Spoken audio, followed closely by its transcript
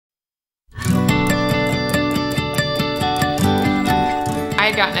I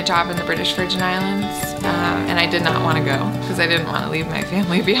had gotten a job in the British Virgin Islands, and I did not want to go because I didn't want to leave my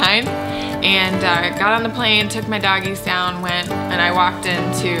family behind. And I got on the plane, took my doggies down, went, and I walked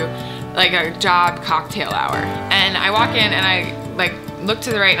into like a job cocktail hour. And I walk in and I like look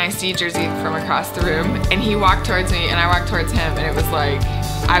to the right and I see Jerzy from across the room, and he walked towards me and I walked towards him, and it was like,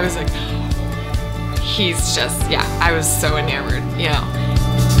 I was like, he's just, yeah, I was so enamored, you know.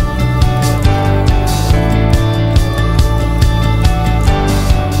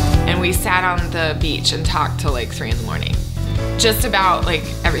 And we sat on the beach and talked till like 3 in the morning, just about like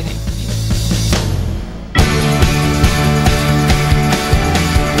everything.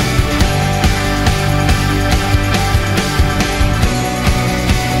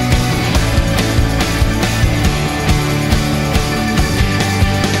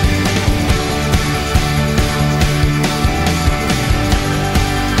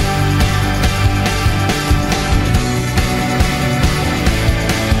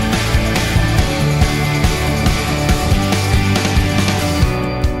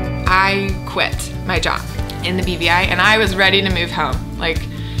 I quit my job in the BVI and I was ready to move home, like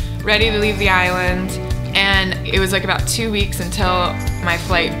ready to leave the island. And it was like about 2 weeks until my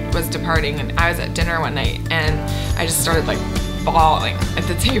flight was departing, and I was at dinner one night and I just started like bawling at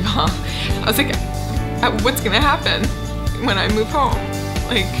the table. I was like, what's gonna happen when I move home?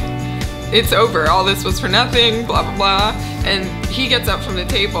 Like, it's over, all this was for nothing, blah, blah, blah. And he gets up from the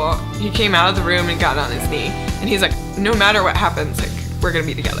table, he came out of the room and got on his knee, and he's like, no matter what happens, like, we're gonna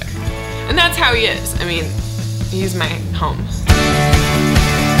be together. And that's how he is. I mean, he's my home.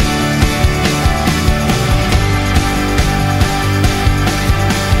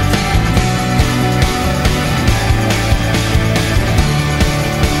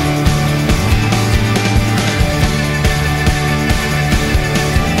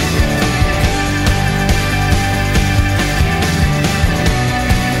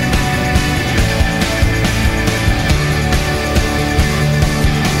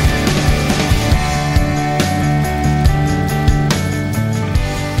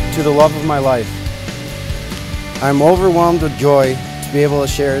 To the love of my life, I'm overwhelmed with joy to be able to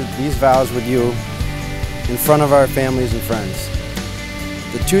share these vows with you in front of our families and friends.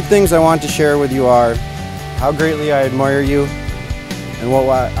 The 2 things I want to share with you are how greatly I admire you and what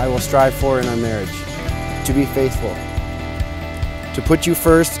I will strive for in our marriage. To be faithful, to put you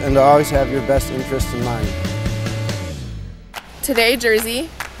first, and to always have your best interests in mind. Today, Jerzy,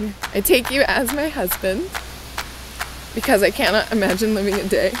 I take you as my husband, because I cannot imagine living a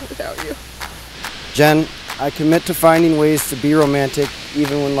day without you. Jen, I commit to finding ways to be romantic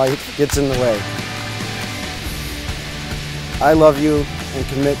even when life gets in the way. I love you and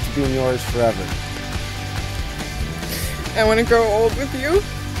commit to being yours forever. I want to grow old with you.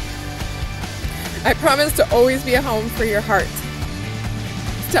 I promise to always be a home for your heart,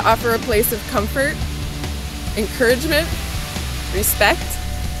 to offer a place of comfort, encouragement, respect,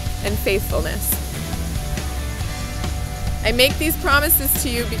 and faithfulness. I make these promises to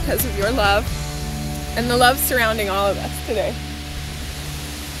you because of your love and the love surrounding all of us today.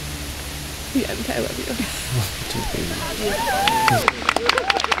 The end. I love you.